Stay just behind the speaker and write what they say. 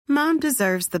Mom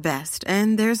deserves the best,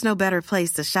 and there's no better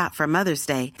place to shop for Mother's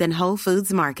Day than Whole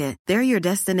Foods Market. They're your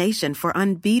destination for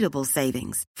unbeatable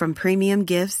savings, from premium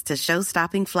gifts to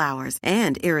show-stopping flowers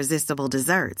and irresistible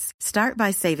desserts. Start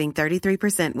by saving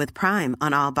 33% with Prime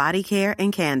on all body care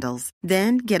and candles.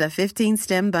 Then get a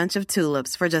 15-stem bunch of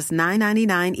tulips for just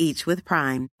 $9.99 each with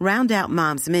Prime. Round out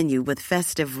Mom's menu with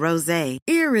festive rosé,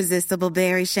 irresistible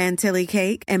berry chantilly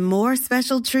cake, and more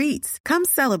special treats. Come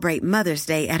celebrate Mother's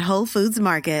Day at Whole Foods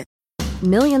Market.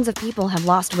 Millions of people have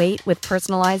lost weight with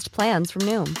personalized plans from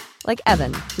Noom. Like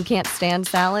Evan, who can't stand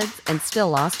salads and still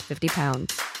lost 50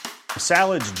 pounds.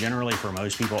 Salads generally for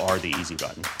most people are the easy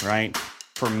button, right?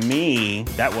 For me,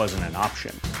 that wasn't an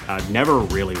option. I never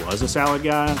really was a salad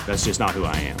guy. That's just not who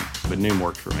I am. But Noom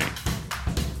worked for me.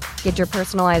 Get your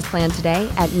personalized plan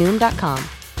today at Noom.com.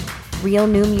 Real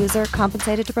Noom user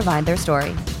compensated to provide their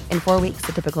story. In 4 weeks,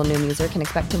 the typical Noom user can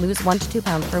expect to lose 1 to 2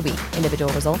 pounds per week.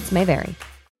 Individual results may vary.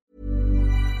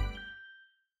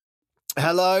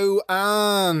 Hello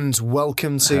and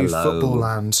welcome to Football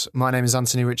Land. My name is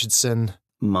Anthony Richardson.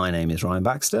 My name is Ryan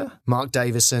Baxter. Mark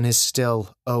Davison is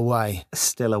still away.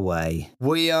 Still away.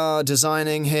 We are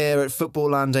designing here at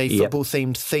Football Land a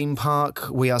football-themed theme park.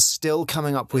 We are still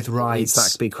coming up with rides.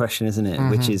 It's that big question, isn't it?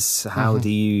 Which is, how do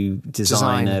you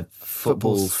design a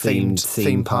football-themed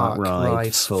theme park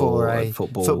ride for a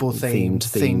football-themed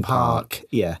theme park?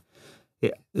 Yeah.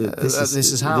 Yeah, this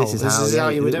is how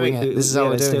you were doing it. This is how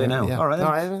we're doing it now. Yeah. All right.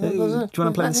 Do you want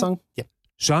to play the song? Yeah.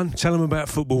 Son, tell them about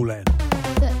Football Land.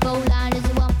 Football Land is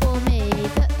the one for me.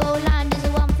 Football Land is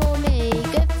the one for me.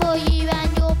 Good for you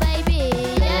and your baby.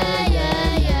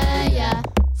 Yeah.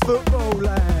 Football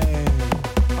Land.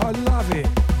 I love it.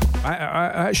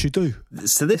 I actually do.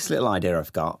 So this little idea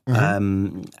I've got,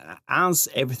 as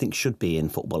everything should be in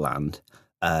Football Land,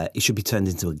 it should be turned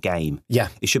into a game. Yeah.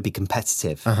 It should be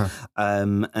competitive.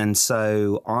 And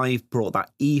so I've brought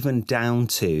that even down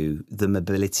to the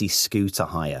mobility scooter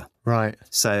hire. Right.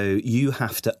 So you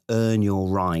have to earn your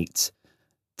right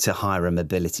to hire a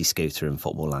mobility scooter in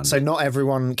Football Land. So not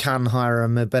everyone can hire a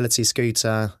mobility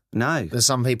scooter. No. There's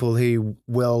some people who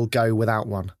will go without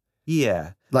one.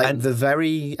 Yeah. Like the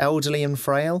very elderly and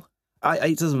frail?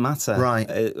 It doesn't matter. Right.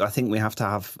 I think we have to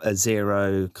have a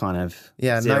zero kind of...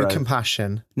 Yeah, zero. no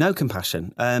compassion. No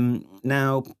compassion.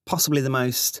 Now, possibly the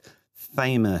most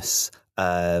famous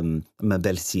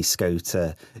mobility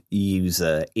scooter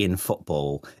user in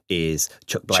football is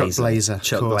Chuck Blazer.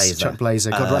 Chuck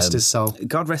Blazer. God rest his soul.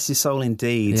 God rest his soul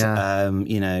indeed. Yeah.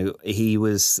 He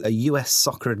was a US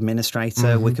soccer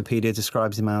administrator. Wikipedia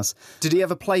describes him as. Did he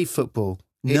ever play football?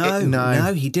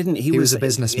 No, he didn't. He was a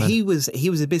businessman. He was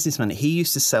a businessman. He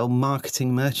used to sell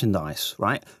marketing merchandise,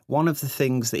 right? One of the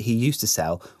things that he used to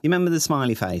sell, you remember the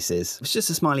smiley faces? It was just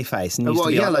a smiley face. And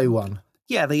yellow one?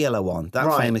 Yeah, the yellow one.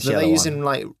 That famous yellow one. They use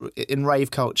in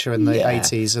rave culture in the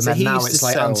 80s, and then now it's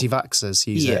like anti-vaxxers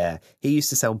use it. Yeah, he used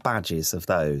to sell badges of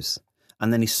those.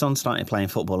 And then his son started playing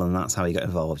football, and that's how he got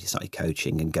involved. He started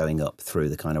coaching and going up through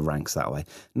the kind of ranks that way.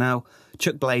 Now,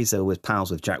 Chuck Blazer was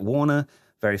pals with Jack Warner.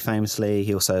 Very famously,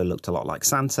 he also looked a lot like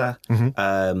Santa.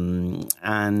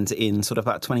 And in sort of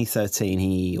about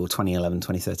 2013,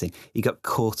 2013, he got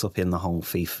caught up in the whole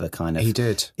FIFA kind of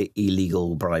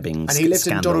illegal bribing And he lived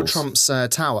scandals. in Donald Trump's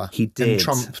tower. He did. In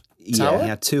Trump Tower? Yeah, he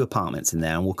had 2 apartments in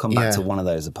there, and we'll come back to one of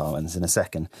those apartments in a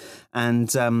second.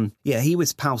 And he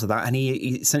was pals with that, and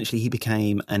he essentially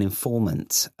became an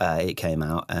informant. It came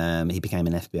out. He became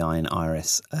an FBI and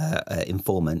IRS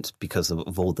informant because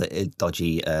of all the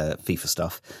dodgy FIFA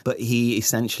stuff. But he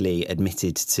essentially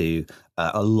admitted to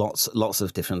lots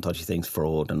of different dodgy things,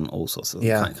 fraud and all sorts of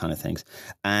kind of things.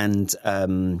 And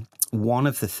one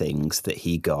of the things that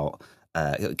he got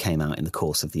came out in the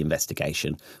course of the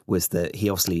investigation was that he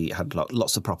obviously had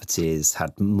lots of properties,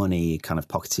 had money, kind of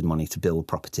pocketed money to build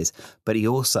properties, but he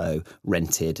also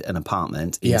rented an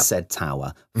apartment in said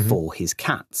tower for his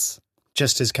cats.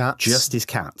 Just his cats? Just his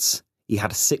cats. He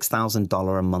had a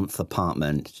 $6,000 a month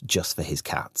apartment just for his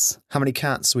cats. How many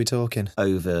cats are we talking?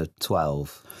 Over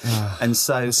 12. And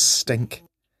so... Stink.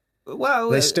 Well,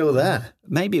 they're still there.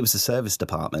 Maybe it was the service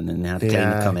department and they had a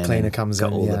cleaner come in. Cleaner comes got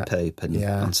in, all the poop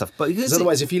and stuff. But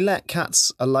otherwise, if you let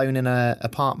cats alone in an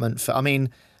apartment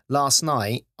last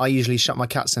night I usually shut my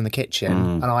cats in the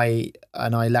kitchen and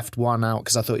I left one out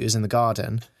because I thought he was in the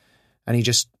garden, and he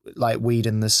just like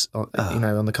weeding this, on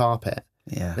the carpet.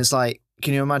 Yeah, it's like,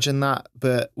 can you imagine that?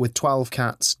 But with 12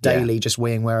 cats daily, just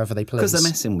weeing wherever they please. Because they're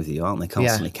messing with you, aren't they?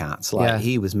 Constantly, cats.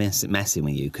 He was messing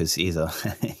with you because he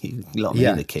locked me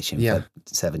in the kitchen for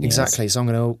 7 years. Exactly. So I'm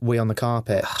going to wee on the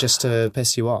carpet just to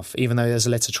piss you off, even though there's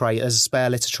a spare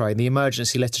litter tray, the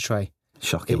emergency litter tray.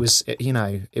 Shocking.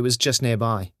 It was just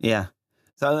nearby. Yeah.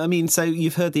 So I mean, so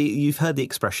you've heard the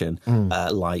expression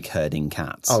like herding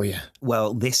cats. Oh yeah.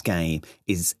 Well, this game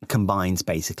combines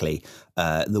basically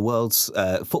the world's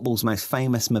football's most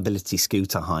famous mobility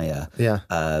scooter hire. Yeah.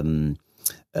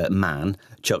 Man,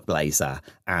 Chuck Blazer,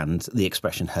 and the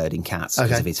expression herding cats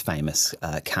because of his famous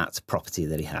cat property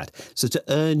that he had. So to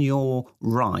earn your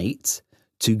right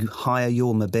to hire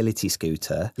your mobility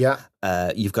scooter,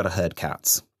 you've got to herd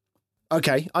cats.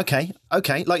 Okay.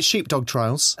 Like sheepdog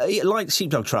trials. Like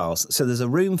sheepdog trials. So there's a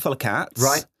room full of cats.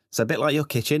 Right. So a bit like your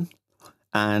kitchen.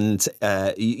 And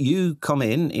you come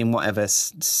in whatever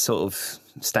sort of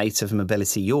state of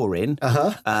mobility you're in.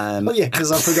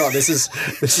 Because I forgot this is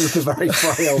the very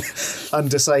frail,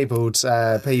 undisabled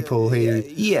people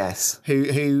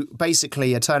who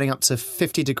basically are turning up to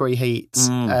 50-degree heat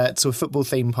to a football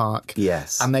theme park.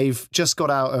 Yes, and they've just got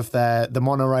out of the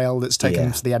monorail that's taken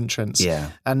them to the entrance.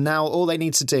 Yeah, and now all they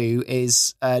need to do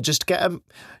is just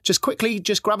quickly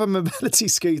grab a mobility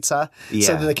scooter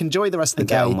so that they can enjoy the rest of the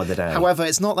day. Get on with the day. However,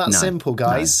 it's not that simple,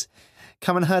 guys. No.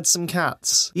 Come and herd some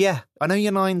cats. Yeah. I know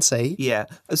you're 90. Yeah.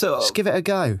 So just give it a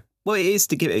go. Well, it is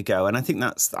to give it a go, and I think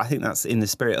that's in the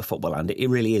spirit of football, and it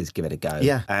really is give it a go.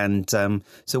 Yeah. And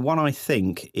so what I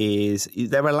think is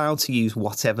they're allowed to use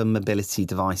whatever mobility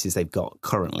devices they've got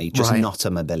currently, just not a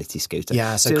mobility scooter.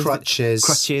 Yeah. So crutches,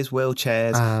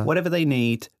 wheelchairs, whatever they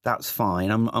need, that's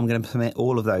fine. I'm going to permit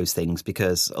all of those things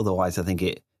because otherwise, I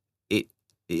think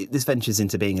this ventures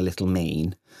into being a little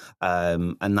mean,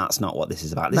 and that's not what this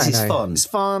is about. This is fun. It's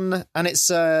fun, and it's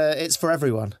for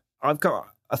everyone. I've got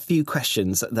a few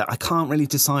questions that I can't really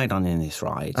decide on in this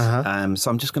ride, so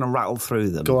I'm just going to rattle through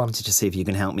them to just see if you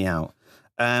can help me out.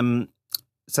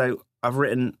 So I've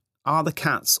written, are the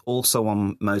cats also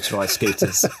on motorised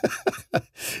scooters?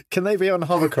 Can they be on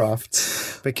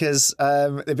hovercrafts? Because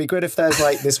it'd be good if there's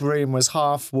like this room was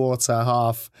half water,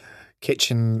 half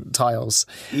kitchen tiles,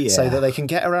 so that they can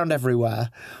get around everywhere.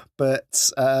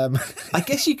 But I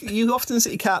guess you often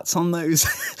see cats on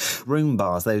those room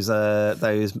bars, those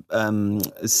Hoovers.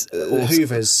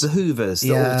 The Hoovers.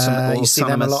 You see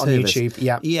them a lot on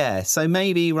YouTube. Yeah. So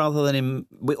maybe rather than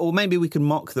maybe we could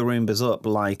mock the Roombas up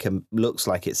like looks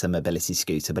like it's a mobility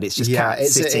scooter, but it's just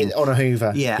cats sitting on a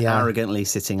Hoover. Arrogantly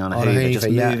sitting on a Hoover, just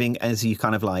moving as you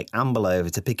kind of like amble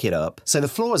over to pick it up. So the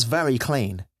floor is very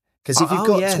clean. Because if you've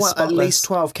got at least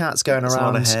 12 cats going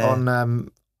around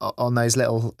on those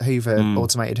little Hoover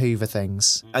automated Hoover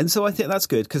things, and so I think that's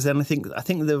good because then I think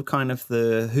the kind of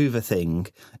the Hoover thing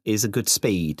is a good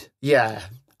speed. Yeah,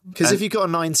 because if you've got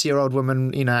a 90-year-old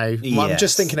woman, I'm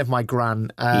just thinking of my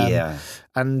gran.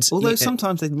 And although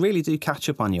sometimes they really do catch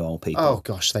up on you old people. Oh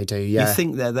gosh, they do. Yeah, you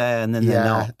think they're there and then they're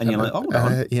not, and you're like, oh, hold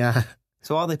on. Yeah.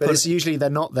 So are they? But it's usually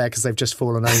they're not there because they've just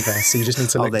fallen over. So you just need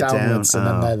to look downwards, and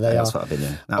then there they are. That's what I've been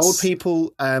doing. Old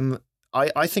people,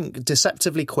 I think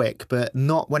deceptively quick, but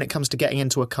not when it comes to getting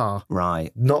into a car.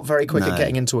 Right. Not very quick at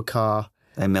getting into a car.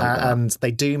 They milk it. And they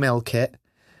do milk it.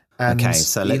 And, okay,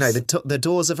 so the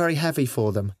doors are very heavy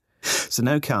for them. So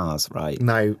no cars, right?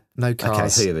 No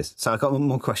cars. Okay, Hoovers. So I've got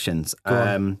more questions.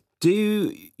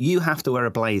 Do you have to wear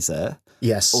a blazer?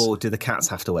 Yes. Or do the cats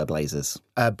have to wear blazers?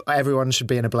 Everyone should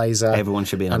be in a blazer. Everyone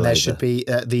should be in a blazer. And there should be,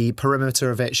 the perimeter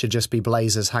of it should just be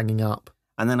blazers hanging up.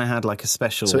 And then I had like a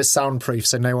special... So it's soundproof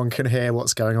so no one can hear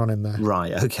what's going on in there.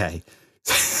 Right, okay.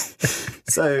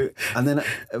 So, and then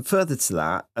further to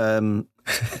that,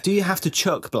 do you have to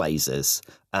chuck blazers?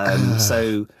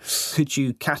 So could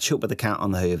you catch up with the cat on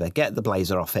the Hoover, get the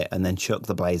blazer off it, and then chuck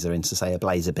the blazer into, say, a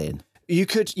blazer bin? You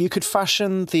could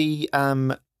fashion the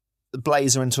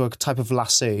blazer into a type of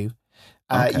lasso.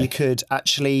 You could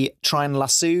actually try and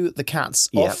lasso the cats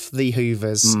off the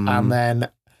Hoovers and then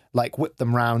like whip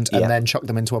them round and then chuck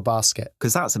them into a basket.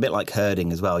 Because that's a bit like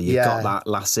herding as well. You've got that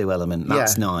lasso element.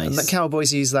 That's nice. And the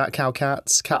cowboys use that,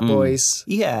 cowcats, catboys.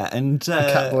 Yeah, and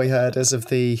catboy herders of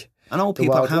the And old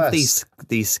people have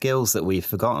these skills that we've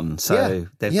forgotten. So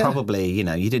they've probably,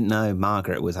 you didn't know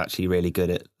Margaret was actually really good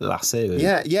at lassoing.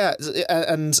 Yeah.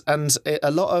 And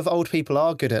a lot of old people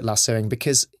are good at lassoing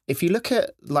because if you look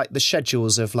at like the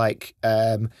schedules of like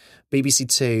BBC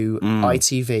Two,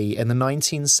 ITV in the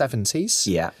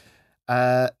 1970s,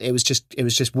 it was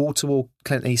just wall to wall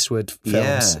Clint Eastwood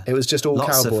films. It was just all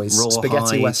lots cowboys, of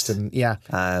spaghetti rawhide.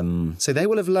 Western. So they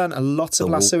will have learned a lot of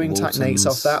lassoing techniques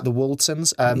off that. The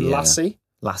Waltons, Lassie.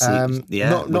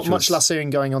 Not much lassoing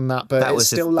going on that, but it's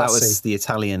still Lassie. That was the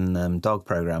Italian dog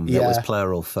program. That was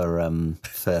plural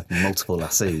for multiple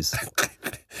lassos.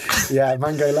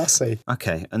 Mango Lassie.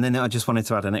 Okay, and then I just wanted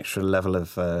to add an extra level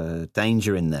of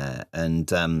danger in there. And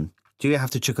do you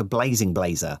have to chuck a blazing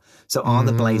blazer? So are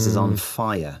the blazers on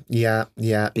fire? Yeah.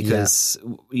 Because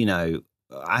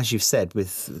as you've said,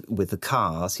 with the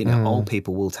cars, old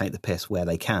people will take the piss where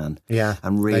they can, and they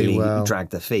really will. drag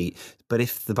their feet. But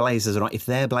if their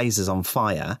blazer's on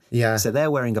fire, so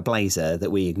they're wearing a blazer that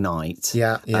we ignite,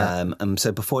 and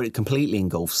so before it completely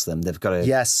engulfs them, they've got to.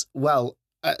 Yes, well,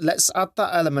 let's add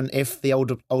that element if the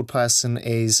old person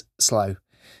is slow.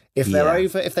 If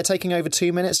they're taking over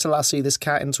 2 minutes to lasso this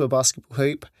cat into a basketball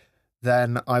hoop,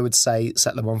 then I would say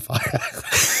set them on fire.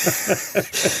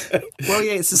 Well,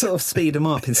 it's to sort of speed them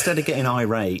up. Instead of getting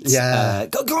irate, go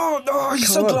on, you're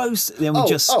so on. close. Then we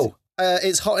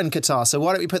it's hot in Qatar, so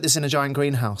why don't we put this in a giant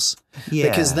greenhouse? Yeah.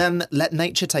 Because then let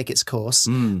nature take its course.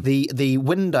 The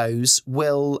windows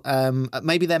will,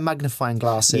 maybe they're magnifying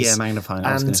glasses. Yeah, magnifying.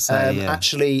 I was going to say,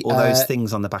 actually, all those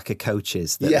things on the back of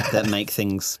coaches that make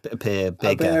things appear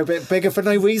bigger. A bit bigger for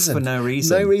no reason. For no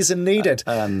reason. No reason needed.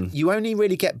 You only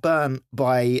really get burnt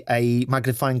by a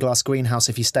magnifying glass greenhouse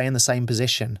if you stay in the same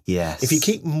position. Yes. If you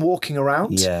keep walking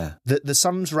around, the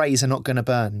sun's rays are not going to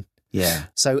burn. Yeah.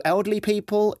 So elderly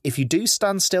people, if you do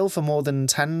stand still for more than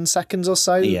 10 seconds or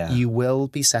so, you will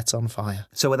be set on fire.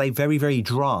 So are they very, very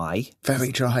dry?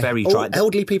 Very dry. Very dry.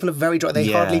 Elderly people are very dry.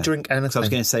 They hardly drink anything. So I was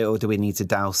going to say, do we need to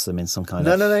douse them in some kind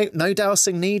of... No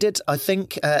dousing needed. I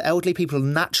think elderly people are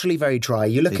naturally very dry.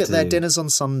 You look at their dinners on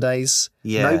Sundays,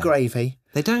 no gravy.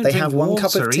 They don't. They have one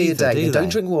cup of tea a day. They don't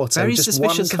drink water. Very just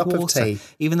suspicious one cup of tea.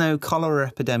 Even though cholera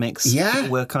epidemics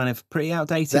were kind of pretty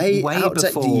outdated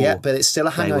before. Yeah, but it's still a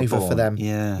hangover for them.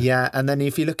 Yeah. And then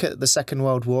if you look at the Second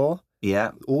World War,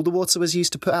 all the water was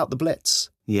used to put out the Blitz.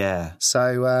 Yeah.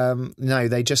 So no,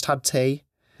 they just had tea.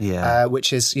 Yeah.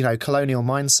 Which is colonial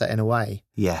mindset in a way.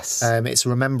 Yes. It's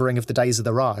remembering of the days of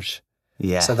the Raj.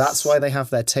 Yes. So that's why they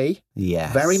have their tea.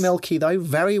 Yes. Very milky, though.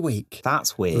 Very weak.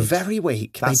 That's weird. Very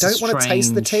weak. That's they don't want to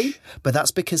taste the tea, but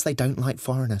that's because they don't like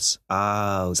foreigners.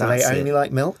 Oh, so they only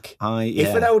like milk.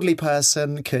 If an elderly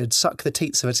person could suck the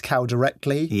teats of a cow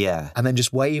directly and then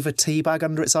just wave a tea bag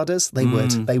under its udders, they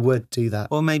would. They would do that.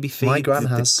 Or maybe feed My gran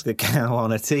has. the cow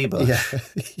on a tea bush.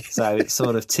 So it's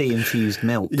sort of tea-infused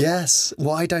milk. Yes.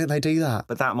 Why don't they do that?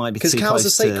 But that might be too close to... Because cows are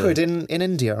sacred in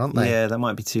India, aren't they? Yeah, that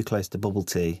might be too close to bubble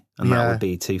tea. And that would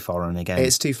be too foreign again.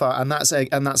 It's too far, and that's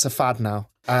a fad now.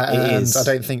 It is. I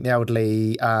don't think the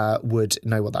elderly would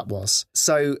know what that was.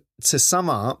 So to sum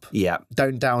up,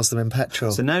 don't douse them in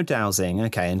petrol. So no dowsing,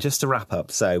 okay. And just to wrap up,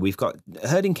 so we've got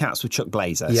herding cats with Chuck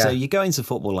Blazer. Yeah. So you go into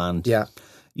football land. Yeah.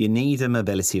 You need a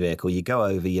mobility vehicle. You go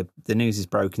over. The news is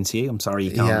broken to you. I'm sorry,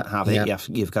 you can't have it. Yeah.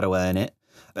 You've got to earn it.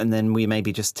 And then we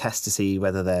maybe just test to see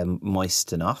whether they're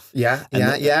moist enough. A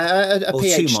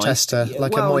pH tester,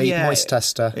 like a moist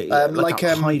tester, like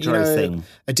a hydro thing.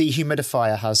 A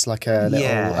dehumidifier has like a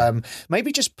little.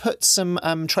 Maybe just put some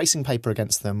tracing paper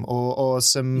against them, or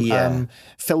some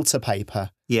filter paper.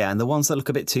 Yeah, and the ones that look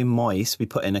a bit too moist, we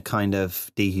put in a kind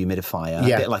of dehumidifier,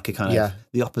 a bit like a kind of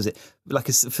the opposite, like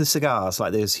for cigars,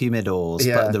 like those humidors,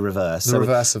 but the reverse. The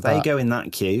reverse of that. They that. go in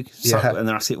that queue, and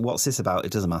they're asking, "What's this about?"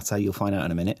 It doesn't matter. You'll find out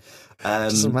in a minute.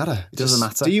 Doesn't matter. It doesn't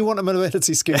matter. Do you want a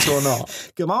mobility scooter or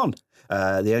not? Come on.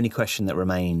 The only question that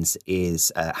remains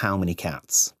is how many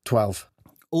cats? 12.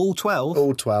 All 12?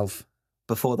 All 12.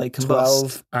 Before they combust?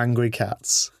 12 angry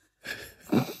cats.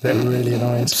 They're really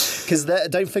annoying. Because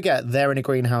don't forget, they're in a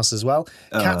greenhouse as well.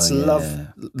 Cats love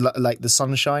like the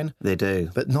sunshine. They do.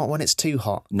 But not when it's too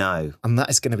hot. No. And that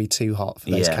is going to be too hot for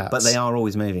those cats. But they are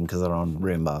always moving because they're on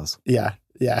room bars. Yeah.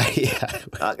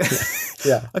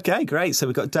 Okay, great. So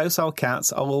we've got docile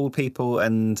cats, old people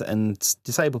and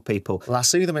disabled people.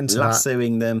 Lasso them into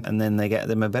Lassoing them, and then they get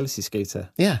the mobility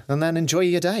scooter. Yeah, and then enjoy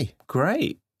your day.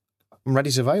 Great. I'm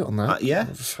ready to vote on that. Yeah.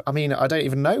 I mean, I don't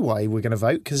even know why we're going to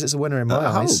vote because it's a winner in my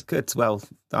eyes. Oh, good. Well,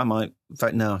 I might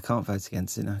vote. No, I can't vote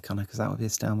against it now, can I? Because that would be a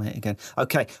stalemate again.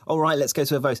 Okay. All right. Let's go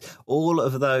to a vote. All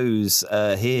of those,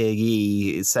 hear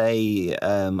ye say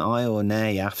aye or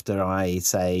nay after I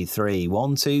say 3.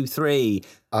 1, 2, 3.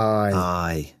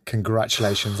 Aye.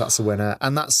 Congratulations. That's a winner.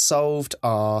 And that solved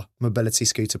our mobility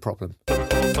scooter problem.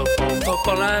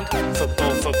 Football land,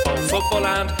 football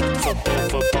land,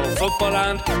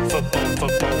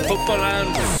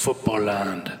 football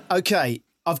land. Okay,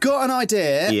 I've got an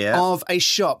idea of a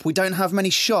shop. We don't have many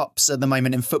shops at the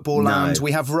moment in football land.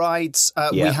 We have rides,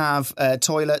 we have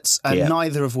toilets,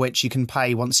 neither of which you can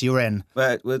pay once you're in.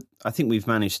 Well, I think we've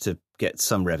managed to get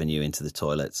some revenue into the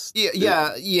toilets.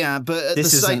 Yeah, but at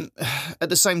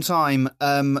the same time,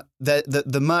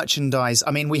 the merchandise.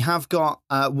 I mean, we have got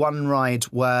one ride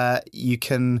where you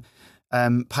can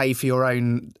pay for your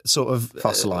own sort of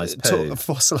fossilized poo.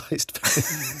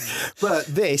 But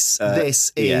this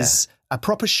is a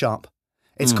proper shop.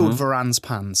 It's called Varane's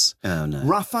Pans. Oh no,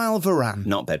 Raphael Varane,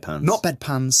 not bedpans. Not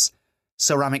bedpans.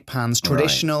 ceramic pans,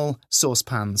 traditional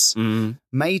saucepans,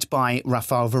 made by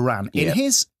Raphael Varane. In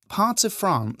his part of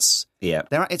France,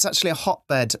 it's actually a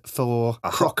hotbed for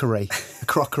crockery, a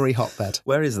crockery hotbed.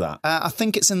 Where is that? I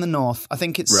think it's in the north. I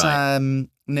think it's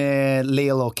near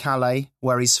Lille or Calais,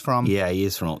 where he's from. Yeah, he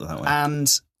is from up that way.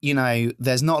 And, you know,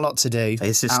 there's not a lot to do.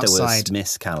 His sister outside. was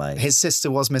Miss Calais. His sister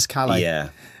was Miss Calais. Yeah.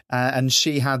 And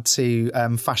she had to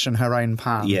fashion her own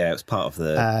pan. Yeah, it was part of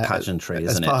the pageantry,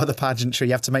 isn't it? As part of the pageantry,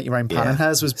 you have to make your own pan. And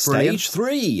hers was brilliant. Stage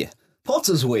 3,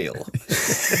 Potter's Wheel.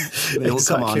 They all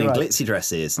come on in glitzy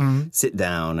dresses, sit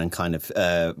down and kind of,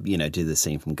 do the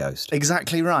scene from Ghost.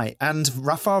 Exactly right. And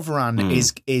Raphael Varane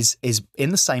is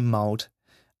in the same mould.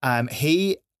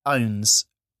 He owns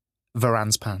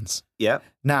Varane's pans. Yeah.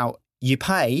 Now, you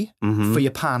pay for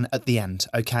your pan at the end,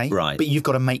 okay? Right. But you've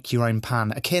got to make your own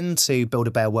pan, akin to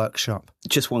Build-A-Bear Workshop.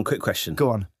 Just one quick question. Go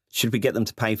on. Should we get them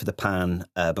to pay for the pan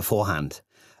beforehand?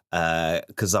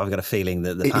 Because I've got a feeling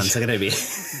that the pans are going to be...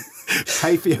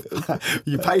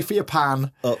 You pay for your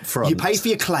pan. Up front. You pay for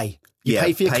your clay. You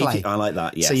pay for your clay. I like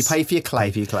that, yes. So you pay for your clay.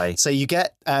 Pay for your clay. So you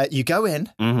get, you go in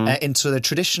into the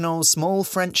traditional small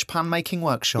French pan-making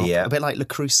workshop, a bit like Le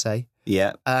Creuset.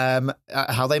 Yeah.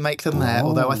 How they make them there,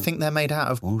 although I think they're made out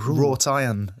of wrought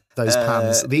iron, those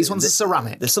pans. These ones are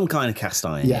ceramic. There's some kind of cast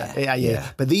iron.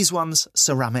 Yeah. But these ones,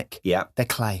 ceramic. Yeah. They're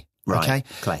clay. Right. Okay?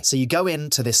 Clay. So you go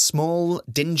into this small,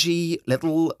 dingy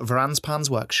little Varane's Pans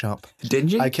workshop.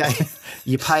 Dingy? Okay.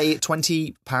 You pay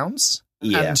 £20.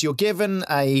 Yeah. And you're given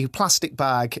a plastic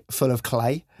bag full of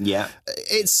clay. Yeah.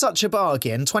 It's such a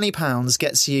bargain. £20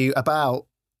 gets you about,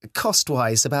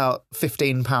 cost-wise, about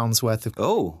 £15 worth of...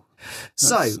 Oh.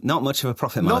 So not much of a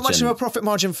profit margin. Not much of a profit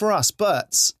margin for us,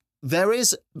 but there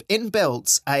is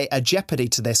inbuilt a jeopardy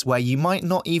to this where you might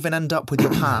not even end up with your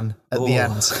pan at the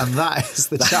end, and that is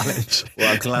the challenge.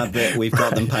 Well, I'm glad that we've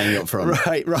got them paying up front.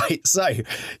 Right. So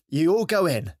you all go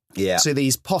in to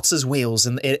these potter's wheels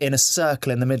in a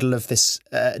circle in the middle of this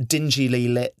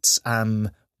dingily lit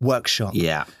workshop.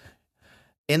 Yeah.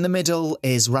 In the middle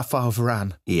is Raphael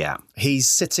Varane. Yeah. He's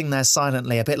sitting there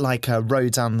silently, a bit like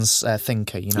Rodin's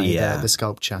Thinker, the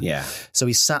sculpture. Yeah. So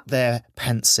he's sat there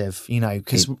pensive,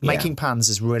 because making pans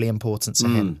is really important to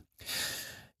him.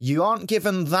 You aren't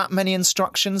given that many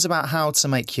instructions about how to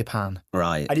make your pan.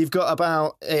 Right. And you've got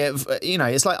about,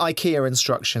 it's like IKEA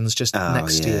instructions just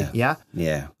next to you. Yeah?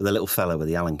 Yeah. With a little fella with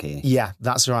the Allen key. Yeah,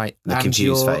 that's right. The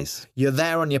confused face. You're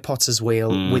there on your potter's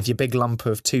wheel with your big lump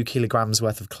of 2 kilograms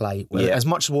worth of clay. As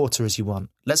much water as you want.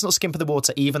 Let's not skimp the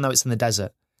water, even though it's in the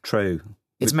desert. True.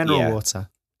 It's mineral water.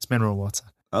 It's mineral water.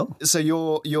 Oh, so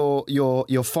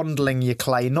you're fondling your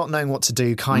clay, not knowing what to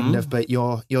do, kind of, but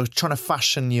you're trying to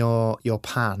fashion your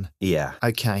pan. Yeah.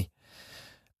 Okay.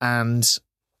 And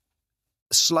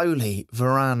slowly,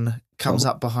 Varane comes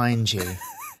up behind you,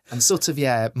 and sort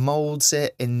of molds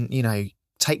it in,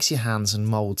 takes your hands and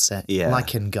molds it,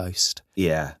 like in Ghost.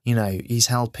 Yeah. He's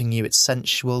helping you. It's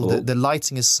sensual. The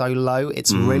lighting is so low.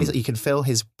 It's really, you can feel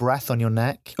his breath on your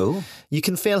neck. Oh. You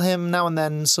can feel him now and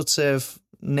then, sort of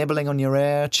nibbling on your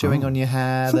ear, chewing on your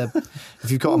hair. If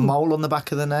you've got a mole on the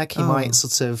back of the neck, he might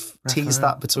sort of tease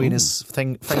that between his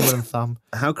finger and thumb.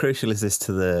 How crucial is this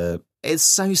to the... It's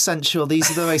so sensual. These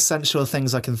are the most sensual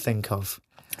things I can think of.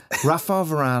 Raphael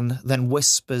Varane then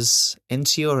whispers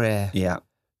into your ear,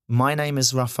 "My name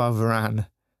is Raphael Varane,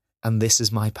 and this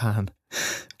is my pan."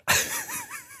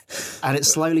 And it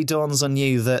slowly dawns on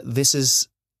you that this is...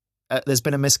 there's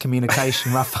been a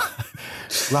miscommunication.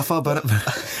 Raphael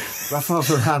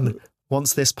Varane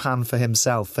wants this pan for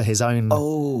himself, for his own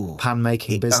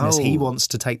pan-making business. He wants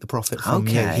to take the profit from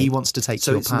you. He wants to take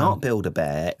your pan. So it's not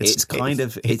Build-A-Bear.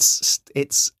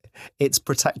 It's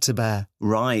Protect-A-Bear.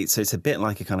 Right, so it's a bit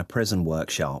like a kind of prison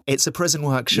workshop. It's a prison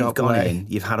workshop. You've gone in,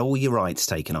 you've had all your rights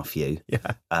taken off you,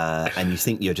 and you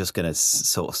think you're just going to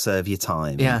sort of serve your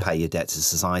time and pay your debt to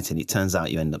society, and it turns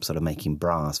out you end up sort of making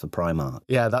bras for Primark.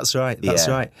 Yeah, that's right.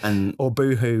 Right. Or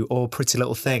Boohoo, or Pretty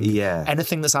Little Thing. Yeah.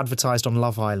 Anything that's advertised on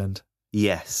Love Island.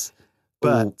 Yes.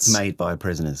 But, all made by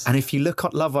prisoners. And if you look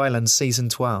at Love Island season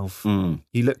 12,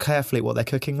 you look carefully at what they're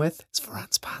cooking with. It's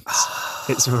Varane's pants.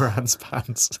 It's Varane's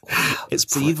pants. Wow. It's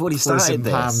so you've already started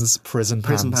this. Prison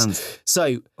pans.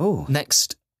 So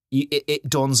next, it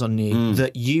dawns on you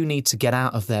that you need to get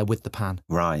out of there with the pan.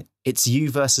 Right. It's you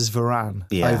versus Varane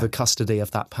over custody of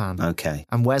that pan. Okay.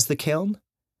 And where's the kiln?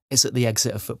 It's at the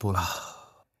exit of Footballand.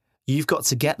 You've got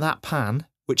to get that pan,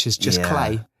 which is just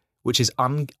clay, which is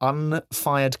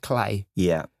unfired clay,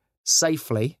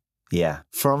 safely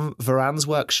from Varane's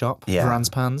workshop, Varane's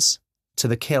pans, to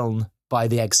the kiln by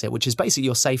the exit, which is basically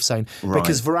your safe zone. Right.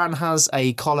 Because Varane has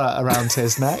a collar around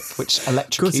his neck, which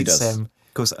electrocutes him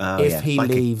of course, if he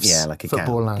leaves like a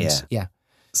Footballand. Yeah.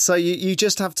 So you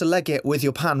just have to leg it with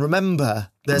your pan. Remember,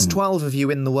 there's 12 of you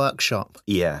in the workshop.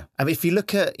 Yeah. And if you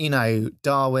look at,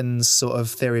 Darwin's sort of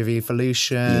theory of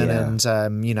evolution and,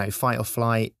 fight or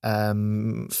flight,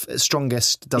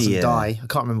 strongest doesn't die. I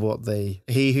can't remember what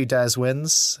he who dares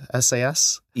wins,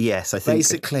 SAS. Yes, I think.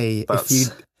 Basically,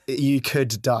 if you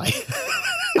could die.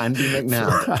 Andy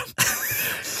McNab.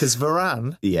 Because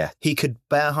Varane, he could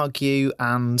bear hug you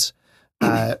and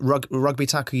rugby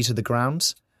tackle you to the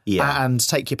ground. Yeah. And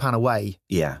take your pan away.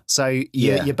 Yeah. So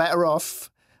you're better off.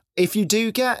 If you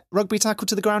do get rugby tackle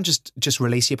to the ground, just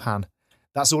release your pan.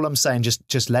 That's all I'm saying.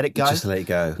 Just let it go. Just let it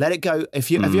go. Let it go.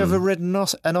 Have you ever ridden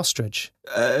an ostrich?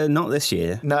 Not this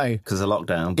year. No. Because of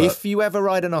lockdown. But... If you ever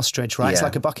ride an ostrich, right, it's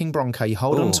like a bucking bronco. You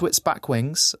hold onto its back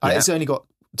wings. It's only got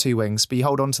 2 wings, but you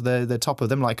hold onto the top of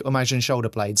them like imagine shoulder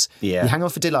blades. Yeah. You hang on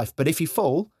for dear life. But if you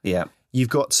fall, you've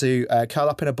got to curl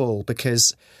up in a ball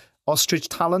because... Ostrich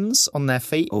talons on their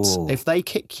feet. Ooh. If they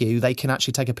kick you, they can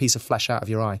actually take a piece of flesh out of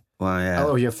your eye. Well, yeah.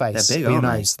 Or your face. They're big, or your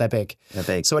aren't nose. They're big. They're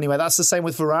big. So anyway, that's the same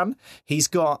with Varane. He's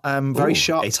got very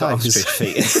sharp toes. Ostrich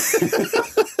feet.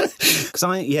 Because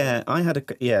I had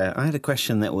a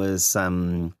question that was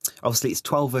obviously it's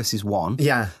 12 versus 1.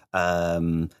 Yeah.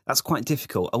 That's quite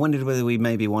difficult. I wondered whether we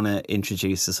maybe want to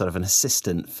introduce a sort of an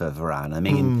assistant for Varane. I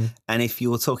mean, and if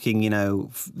you're talking,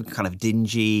 kind of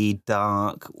dingy,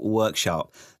 dark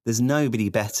workshop, there's nobody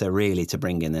better really to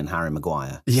bring in than Harry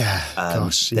Maguire. Yeah,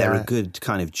 they're a good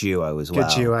kind of duo as well.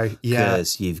 Good duo, yeah.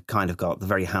 Because you've kind of got the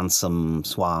very handsome,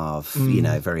 suave,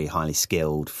 very highly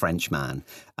skilled Frenchman,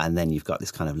 and then you've got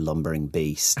this kind of lumbering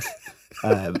beast.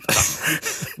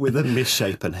 With a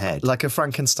misshapen head. Like a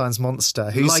Frankenstein's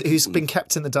monster who's been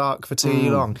kept in the dark for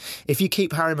too long. If you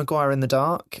keep Harry Maguire in the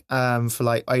dark for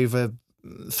like over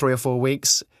 3 or 4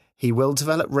 weeks, he will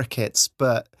develop rickets,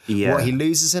 but what he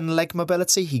loses in leg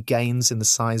mobility, he gains in the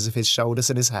size of his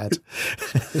shoulders and his head.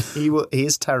 He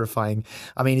is terrifying.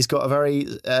 I mean, he's got a very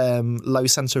low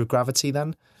centre of gravity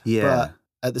then. Yeah. But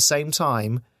at the same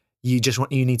time, you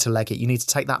need to leg it. You need to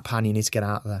take that pan, you need to get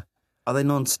out of there. Are they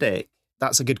non-stick?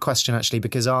 That's a good question, actually,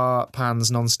 because our pans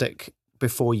non-stick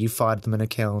before you fired them in a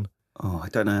kiln? Oh, I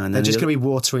don't know. And they're just going to be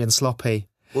watery and sloppy.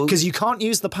 Because you can't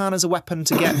use the pan as a weapon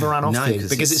to get Varane off you,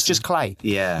 because it's just clay.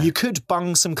 Yeah. You could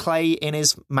bung some clay in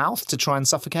his mouth to try and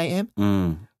suffocate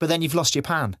him, but then you've lost your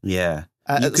pan. Yeah.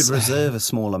 You could reserve a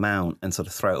small amount and sort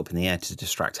of throw it up in the air to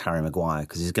distract Harry Maguire,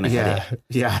 because he's going to hit it.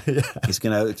 Yeah. He's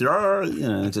going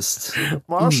to, just...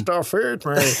 Master, feed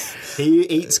me. He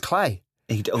eats clay.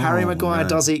 Harry Maguire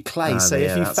does eat clay, so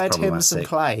if you fed him some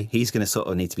clay... He's going to sort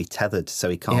of need to be tethered so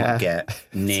he can't get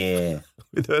near...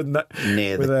 with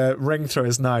a ring through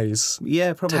his nose.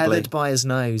 Yeah, probably. Tethered by his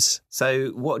nose.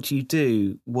 So what do you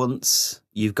do once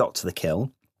you've got to the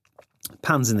kiln?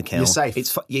 Pan's in the kiln. You're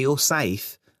safe. You're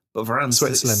safe, but Varane's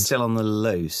still on the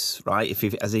loose, right?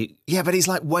 Yeah, but he's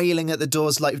like wailing at the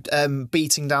doors, like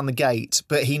beating down the gate.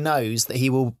 But he knows that he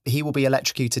will be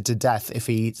electrocuted to death if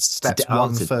he steps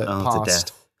 1 foot past.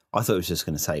 To death. I thought he was just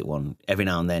going to take one. Every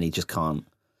now and then he just can't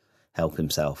help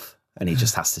himself. And he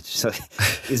just has to. So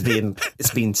it's being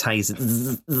tasered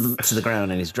to the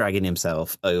ground, and he's dragging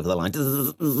himself over the line.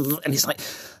 And he's like,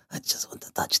 I just want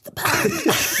to touch the pan.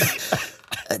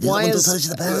 Why is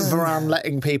Varane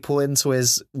letting people into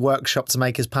his workshop to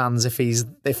make his pans if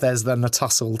there's then a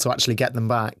tussle to actually get them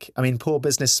back? I mean, poor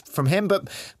business from him, but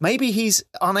maybe he's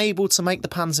unable to make the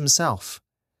pans himself.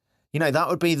 That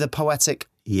would be the poetic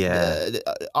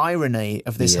irony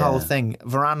of this whole thing.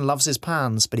 Varane loves his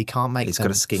pans, but he can't make them. He's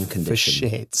got a skin condition.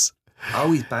 For shit.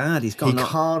 Oh, he's bad. He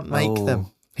can't make them.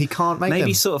 He can't make them.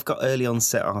 Maybe he's sort of got early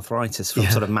onset arthritis from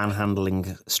sort of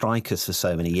manhandling strikers for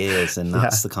so many years, and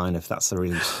that's the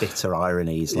really bitter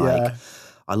irony. He's like,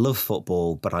 I love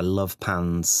football, but I love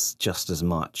pans just as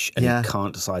much, and he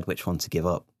can't decide which one to give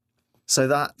up. So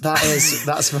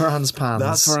that's Varane's pans.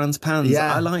 That's Varane's pans.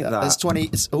 Yeah, I like that. It's 20.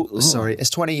 It's 20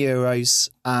 euros.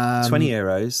 20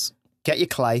 euros. Get your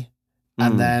clay,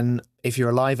 and then if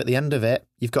you're alive at the end of it,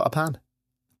 you've got a pan.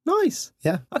 Nice.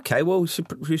 Yeah. Okay. Well, we should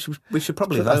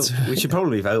probably vote. We should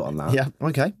probably vote on that. Yeah.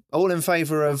 Okay. All in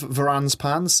favour of Varane's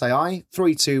pans, say aye.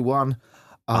 3, 2, 1.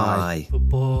 Aye.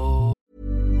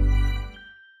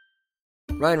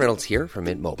 Ryan Reynolds here from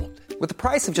Mint Mobile. With the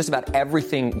price of just about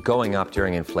everything going up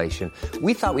during inflation,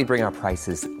 we thought we'd bring our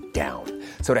prices down.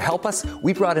 So to help us,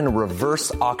 we brought in a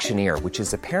reverse auctioneer, which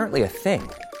is apparently a thing.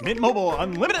 Mint Mobile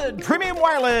Unlimited Premium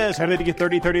Wireless. How to get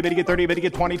 30, 30, bit to get 30, bit to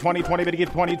get 20, 20, 20, bit to get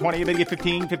 20, 20, bit to get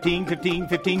 15, 15, 15,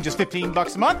 15, just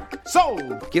 $15 a month?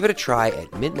 Sold! Give it a try at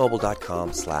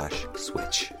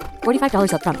mintmobile.com/switch.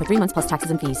 $45 up front for 3 months plus taxes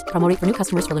and fees. Promo rate for new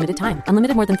customers for limited time.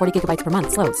 Unlimited more than 40 gigabytes per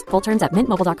month. Slows full terms at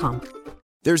mintmobile.com.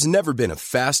 There's never been a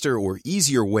faster or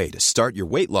easier way to start your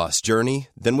weight loss journey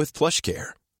than with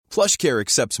PlushCare. PlushCare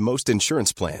accepts most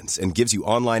insurance plans and gives you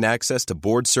online access to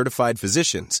board-certified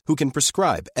physicians who can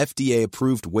prescribe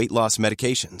FDA-approved weight loss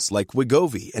medications like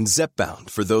Wegovy and Zepbound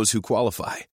for those who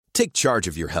qualify. Take charge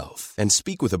of your health and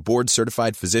speak with a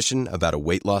board-certified physician about a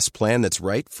weight loss plan that's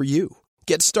right for you.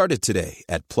 Get started today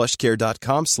at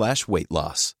plushcare.com/weight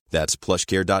loss. That's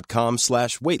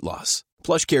plushcare.com/weight loss.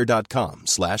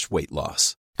 plushcare.com/weight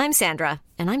loss. I'm Sandra,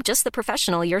 and I'm just the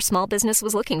professional your small business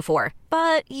was looking for.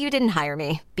 But you didn't hire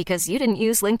me because you didn't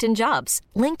use LinkedIn Jobs.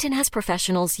 LinkedIn has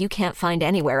professionals you can't find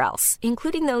anywhere else,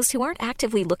 including those who aren't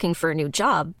actively looking for a new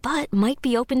job, but might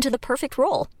be open to the perfect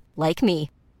role, like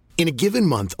me. In a given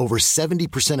month, over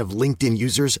 70% of LinkedIn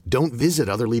users don't visit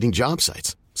other leading job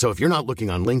sites. So if you're not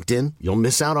looking on LinkedIn, you'll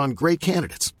miss out on great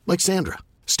candidates like Sandra.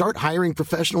 Start hiring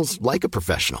professionals like a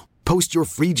professional. Post your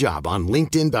free job on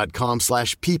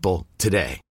linkedin.com/people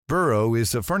today. Burrow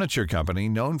is a furniture company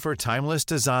known for timeless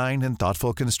design and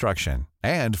thoughtful construction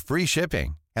and free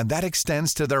shipping, and that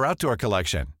extends to their outdoor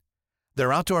collection.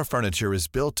 Their outdoor furniture is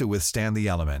built to withstand the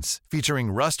elements, featuring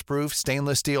rust-proof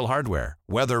stainless steel hardware,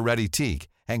 weather-ready teak,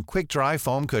 and quick-dry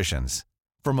foam cushions.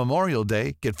 For Memorial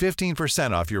Day, get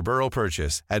 15% off your Burrow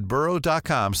purchase at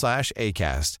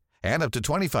burrow.com/acast and up to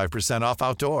 25% off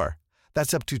outdoor.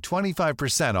 That's up to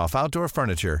 25% off outdoor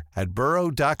furniture at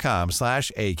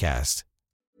burrow.com/acast.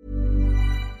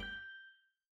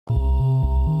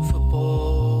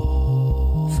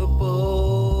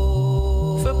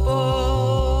 Football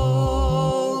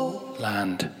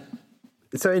land.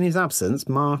 So in his absence,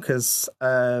 Mark has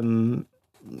sent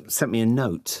me a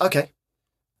note. Okay.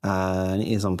 And it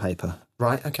is on paper.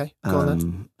 Right, okay. Go on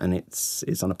then. And it's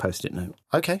on a post-it note.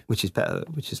 Okay. Which is better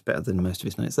than most of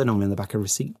his notes. They're normally in the back of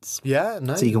receipts. Yeah,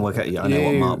 no. So you can work out, I know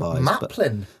what Mark buys.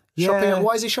 Maplin. Yeah.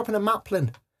 Why is he shopping at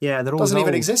Maplin? Yeah, they're always doesn't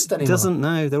even old. exist anymore. Doesn't,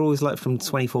 no. They're always like from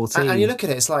 2014. And you look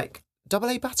at it, it's like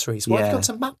AA batteries. Why have you gone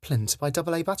to Maplin to buy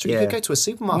AA batteries? You could go to a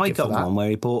supermarket Mike got for that. one where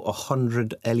he bought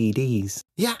 100 LEDs.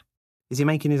 Yeah. Is he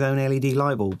making his own LED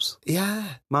light bulbs? Yeah.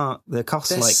 Mark, they cost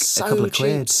They're like so a couple of cheap,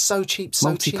 quid. So cheap,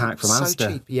 Multi-pack from Asda.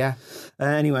 So cheap, yeah.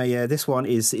 Anyway, yeah, this one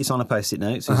it's on a post-it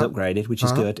note, so it's upgraded, which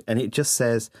is good. And it just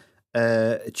says,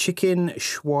 Chicken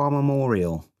Shawarma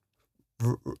Memorial.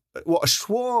 What, a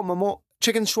shawarma?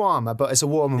 Chicken shawarma, but it's a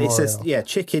war memorial. It says,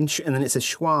 chicken, and then it says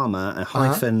shawarma, a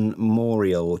hyphen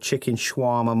memorial, chicken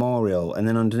shawarma memorial. And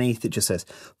then underneath it just says,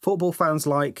 football fans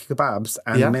like kebabs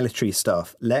and military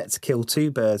stuff. Let's kill two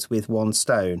birds with one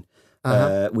stone.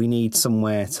 We need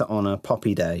somewhere to honour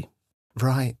Poppy Day.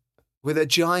 Right. With a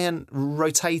giant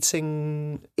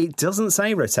rotating... It doesn't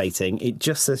say rotating. It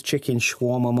just says chicken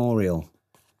shawarma memorial.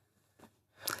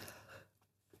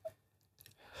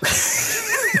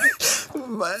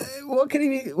 What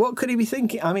could he be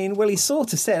thinking? I mean, well, he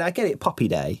sort of said, "I get it, Poppy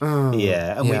Day."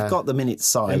 We've got the minute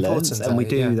silence, and we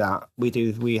do that.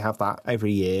 We have that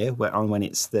every year when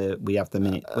we have the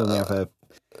minute when we have a.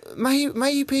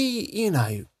 Maybe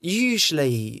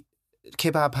usually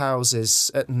kebab houses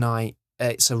at night.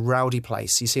 It's a rowdy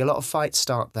place. You see a lot of fights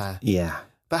start there. Yeah.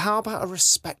 But how about a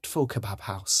respectful kebab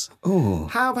house? Ooh.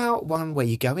 How about one where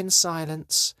you go in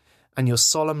silence? And you're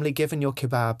solemnly given your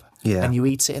kebab, and you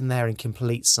eat it in there in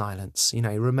complete silence.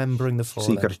 Remembering the fallen.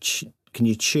 So you've got to. Can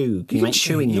you chew? Can you make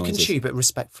chewing noises? You can chew, but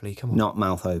respectfully. Come on, not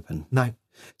mouth open. No.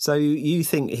 So you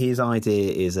think his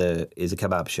idea is a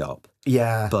kebab shop?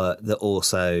 Yeah, but that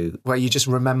also where you just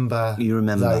remember. You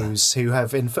remember those who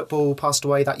have in football passed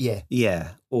away that year.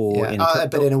 Yeah, or in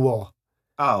a war.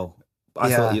 Oh, I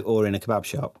thought or in a kebab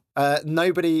shop.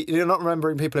 Nobody, you're not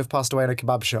remembering people who've passed away in a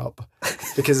kebab shop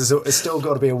because it's still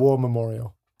got to be a war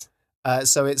memorial.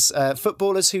 So it's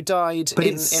footballers who died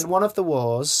in one of the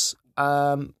wars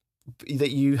that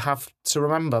you have to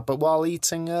remember, but while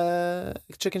eating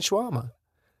chicken shawarma.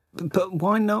 But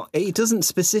why not? It doesn't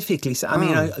specifically say. I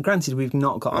mean, granted, we've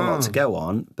not got a lot to go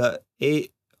on, but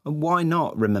why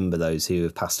not remember those who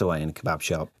have passed away in a kebab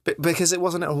shop? Because it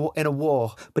wasn't in a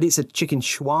war. But it's a chicken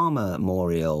shawarma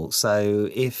memorial, so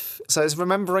it's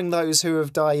remembering those who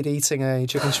have died eating a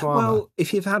chicken shawarma. Well,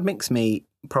 if you've had mixed meat,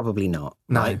 probably not.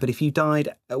 No. Right? But if you died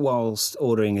whilst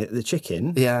ordering the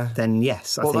chicken, then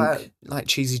yes, I think. Like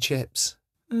cheesy chips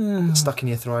stuck in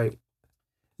your throat.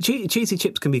 Cheesy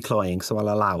chips can be cloying, so I'll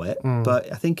allow it.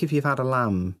 But I think if you've had a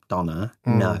lamb doner,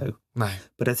 no.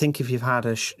 But I think if you've had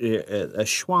a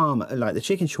shawarma, like the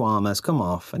chicken shawarma's come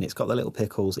off and it's got the little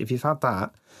pickles, if you've had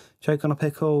that, choke on a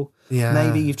pickle,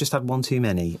 maybe you've just had one too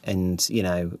many and,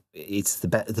 it's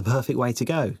the perfect way to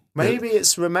go. Maybe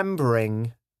it's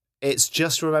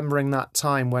just remembering that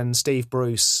time when Steve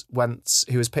Bruce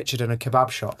who was pictured in a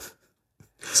kebab shop.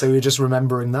 So you're just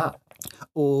remembering that.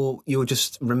 Or you're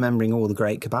just remembering all the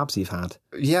great kebabs you've had.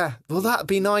 Yeah. Well, that'd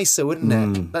be nicer, wouldn't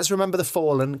it? Let's remember the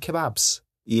fallen kebabs.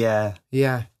 Yeah.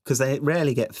 Yeah. Because they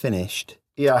rarely get finished.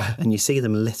 Yeah. And you see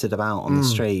them littered about on the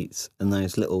streets, and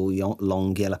those little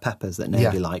long yellow peppers that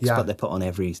nobody likes, but they put on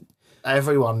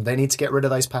everyone. They need to get rid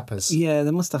of those peppers. Yeah,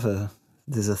 they must have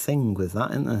there's a thing with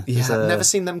that, isn't there? Yeah, I've never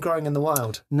seen them growing in the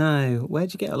wild. No.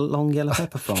 Where'd you get a long yellow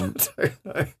pepper from? I don't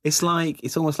know. It's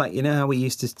almost like, you know how we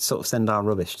used to sort of send our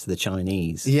rubbish to the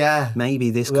Chinese? Yeah.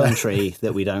 Maybe this country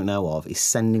that we don't know of is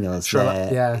sending us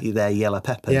their yellow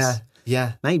peppers. Yeah.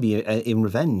 Yeah. Maybe in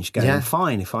revenge, going,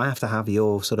 fine, if I have to have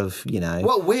your sort of,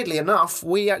 Well, weirdly enough,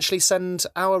 we actually send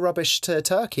our rubbish to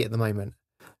Turkey at the moment.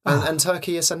 And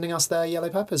Turkey are sending us their yellow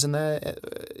peppers and their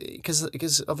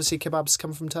because obviously kebabs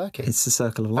come from Turkey. It's the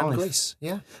circle of life. And Greece,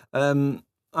 yeah.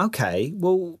 Okay,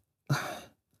 well,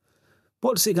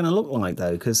 what's it going to look like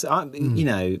though? Because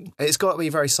it's got to be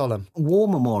very solemn. War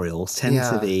memorials tend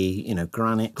to be,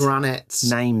 granite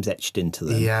names etched into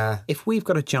them. Yeah. If we've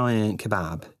got a giant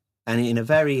kebab, and in a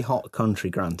very hot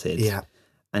country, granted,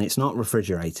 and it's not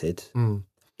refrigerated.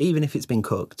 Even if it's been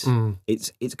cooked,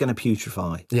 it's going to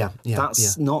putrefy. Yeah.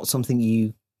 That's not something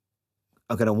you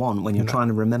are going to want when you're trying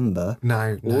to remember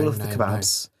all of the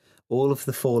kebabs, all of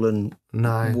the fallen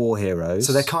war heroes.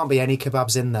 So there can't be any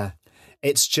kebabs in there.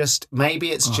 It's just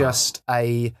just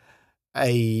a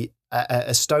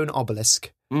stone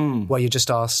obelisk where you're just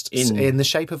asked in the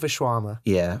shape of a shawarma.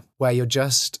 Yeah, where you're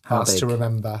just asked to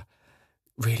remember.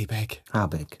 Really big. How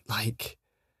big? Like.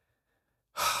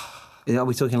 Are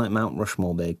we talking like Mount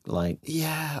Rushmore big? Like,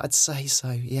 yeah, I'd say so.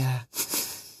 Yeah,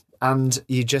 and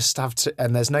you just have to,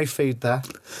 and there's no food there.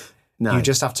 No, you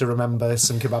just have to remember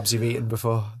some kebabs you've eaten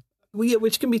before. Well, yeah,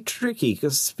 which can be tricky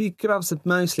because kebabs are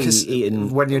mostly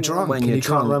eaten when you're drunk. When you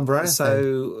can't remember anything.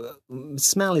 So,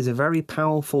 smell is a very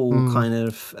powerful kind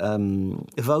of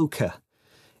evoker.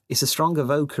 It's a strong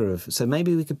evoker of. So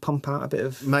maybe we could pump out a bit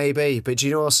of maybe. But do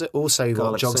you know also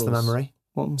what jogs the memory?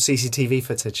 What? CCTV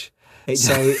footage.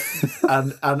 So,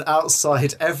 and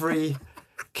outside every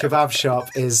kebab shop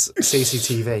is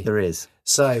CCTV. There is.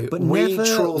 So, but we never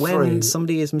trawl when through.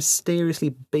 Somebody is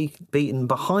mysteriously beaten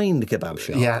behind the kebab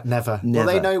shop. Yeah, never. Well,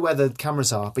 they know where the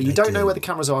cameras are, but you don't know where the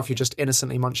cameras are if you're just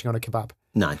innocently munching on a kebab.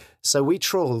 No. So we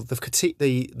trawl the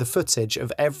footage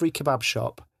of every kebab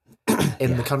shop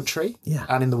in the country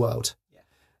and in the world.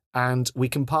 And we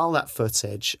compile that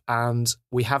footage and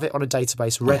we have it on a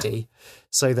database ready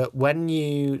so that when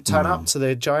you turn up to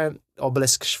the giant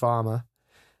obelisk shawarma,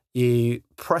 you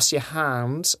press your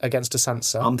hand against a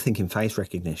sensor. I'm thinking face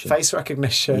recognition. Face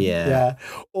recognition, yeah.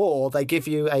 Or they give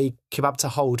you a kebab to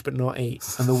hold but not eat.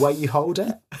 And the way you hold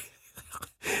it,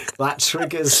 that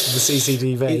triggers the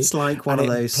CCTV. It's like one of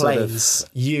those plays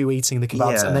sort of you eating the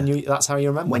kebabs, and then that's how you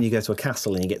remember. When you go to a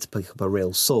castle and you get to pick up a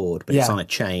real sword, but it's on a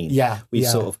chain. Yeah, we've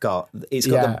sort of got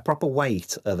the proper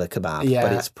weight of a kebab,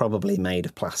 but it's probably made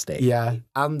of plastic. Yeah,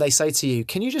 and they say to you,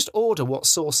 "Can you just order what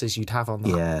sauces you'd have on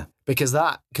that?" Yeah, because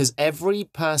every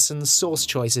person's sauce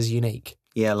choice is unique.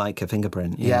 Yeah, like a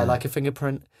fingerprint. Yeah, like a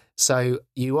fingerprint. So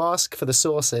you ask for the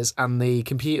sauces, and the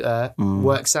computer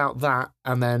works out that,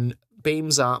 and then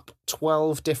beams up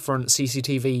 12 different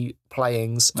CCTV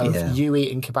playings of you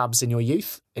eating kebabs in your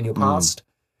youth, in your past,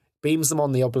 beams them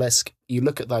on the obelisk, you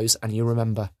look at those and you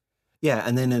remember. Yeah,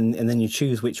 and then you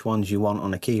choose which ones you want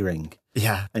on a keyring.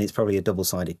 Yeah. And it's probably a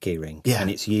double-sided keyring. Yeah. And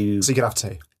it's you. So you could have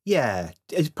two. Yeah.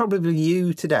 It's probably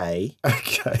you today.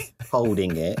 Okay. holding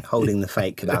the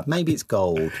fake kebab. Maybe it's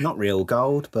gold. Not real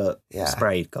gold, but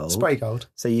sprayed gold. Spray gold.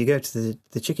 So you go to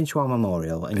the Chicken Shawarma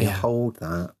Memorial and you hold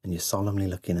that and you're solemnly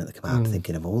looking at the kebab,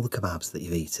 thinking of all the kebabs that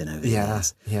you've eaten over the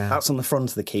years. Yeah. That's on the front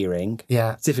of the keyring.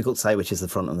 Yeah. It's difficult to say which is the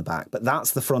front and the back, but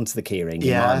that's the front of the keyring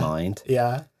in my mind.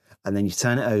 Yeah. And then you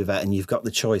turn it over and you've got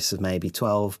the choice of maybe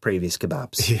 12 previous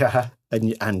kebabs. Yeah.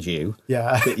 And you.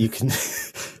 Yeah. That you can,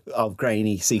 of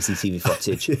grainy CCTV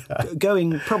footage.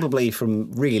 Going probably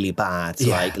from really bad to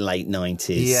like late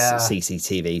 90s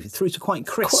CCTV through to quite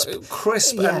crisp.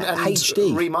 Crisp and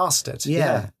HD. Remastered.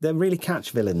 Yeah. They really catch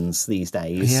villains these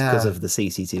days because of the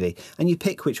CCTV. And you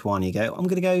pick which one you go, I'm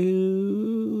going to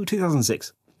go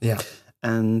 2006. Yeah.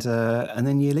 And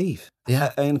then you leave.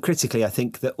 Yeah. And critically, I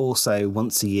think that also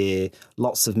once a year,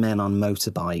 lots of men on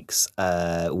motorbikes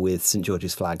with St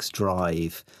George's flags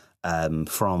drive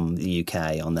from the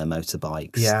UK on their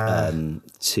motorbikes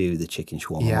to the Chicken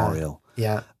Shawarma Memorial.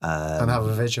 Yeah. And have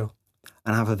a vigil.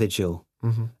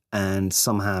 Mm-hmm. And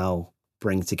somehow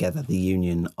bring together the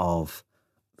union of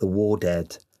the war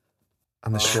dead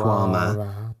and the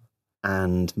shawarma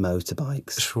and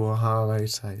motorbikes.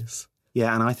 Shawarma.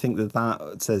 Yeah, and I think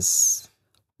that says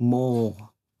more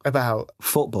about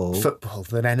football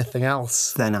than anything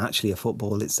else. Than actually a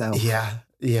football itself. Yeah.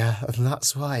 And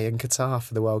that's why in Qatar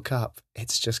for the World Cup,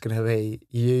 it's just going to be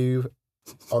you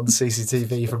on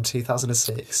CCTV from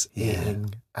 2006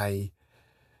 eating a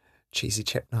cheesy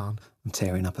chip naan. I'm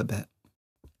tearing up a bit.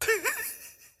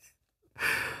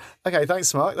 Okay,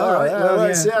 thanks, Mark. All right, all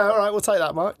right, we'll take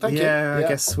that, Mark. Thank you. Yeah, I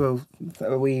guess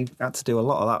we had to do a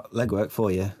lot of that legwork for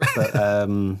you, but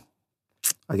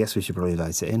I guess we should probably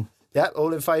vote it in. Yeah,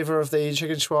 all in favour of the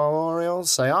chicken shawarma,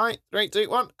 say aye. 3, 2,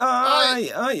 1.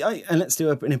 Aye. And let's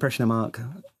do an impression of Mark.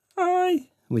 Aye.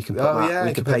 We can put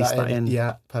we can paste that in.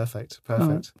 Yeah, perfect.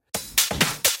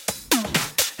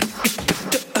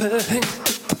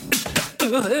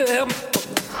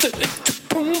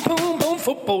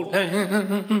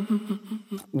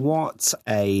 What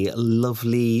a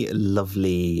lovely,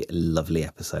 lovely, lovely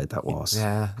episode that was.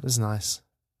 Yeah, it was nice.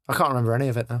 I can't remember any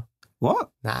of it now.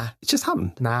 What? Nah. It just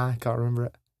happened? Nah, I can't remember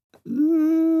it.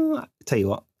 Tell you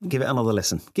what, give it another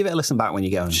listen. Give it a listen back when you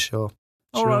get home. Sure.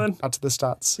 All right. Add to the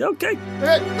stats. Okay.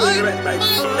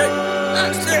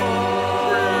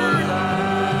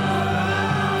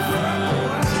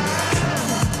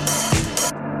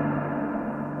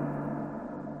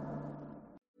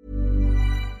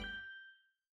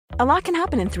 A lot can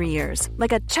happen in 3 years,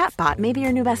 like a chatbot may be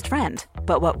your new best friend.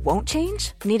 But what won't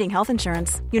change? Needing health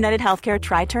insurance. United Healthcare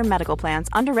Tri-Term Medical Plans,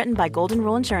 underwritten by Golden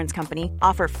Rule Insurance Company,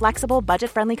 offer flexible,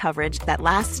 budget-friendly coverage that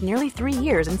lasts nearly 3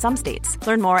 years in some states.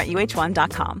 Learn more at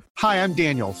uh1.com. Hi, I'm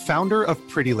Daniel, founder of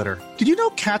Pretty Litter. Did you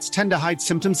know cats tend to hide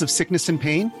symptoms of sickness and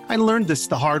pain? I learned this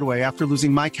the hard way after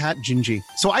losing my cat, Gingy.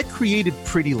 So I created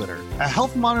Pretty Litter, a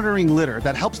health monitoring litter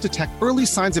that helps detect early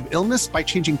signs of illness by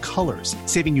changing colors,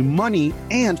 saving you money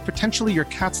and potentially your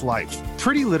cat's life.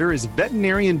 Pretty Litter is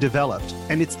veterinarian developed,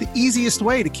 and it's the easiest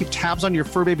way to keep tabs on your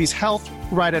fur baby's health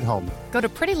right at home. Go to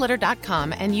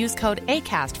prettylitter.com and use code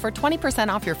ACAST for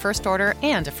 20% off your first order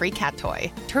and a free cat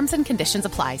toy. Terms and conditions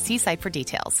apply. See site for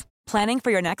details. Planning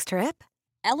for your next trip?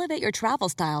 Elevate your travel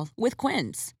style with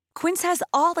Quince. Quince has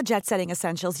all the jet-setting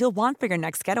essentials you'll want for your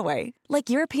next getaway, like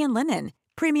European linen,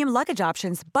 premium luggage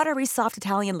options, buttery soft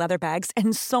Italian leather bags,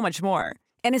 and so much more.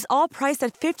 And is all priced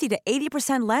at 50 to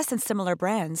 80% less than similar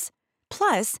brands.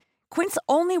 Plus, Quince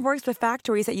only works with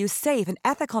factories that use safe and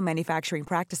ethical manufacturing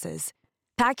practices.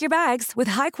 Pack your bags with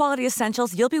high-quality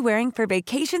essentials you'll be wearing for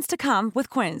vacations to come with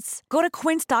Quince. Go to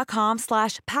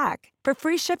quince.com/pack for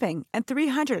free shipping and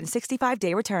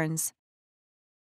 365-day returns.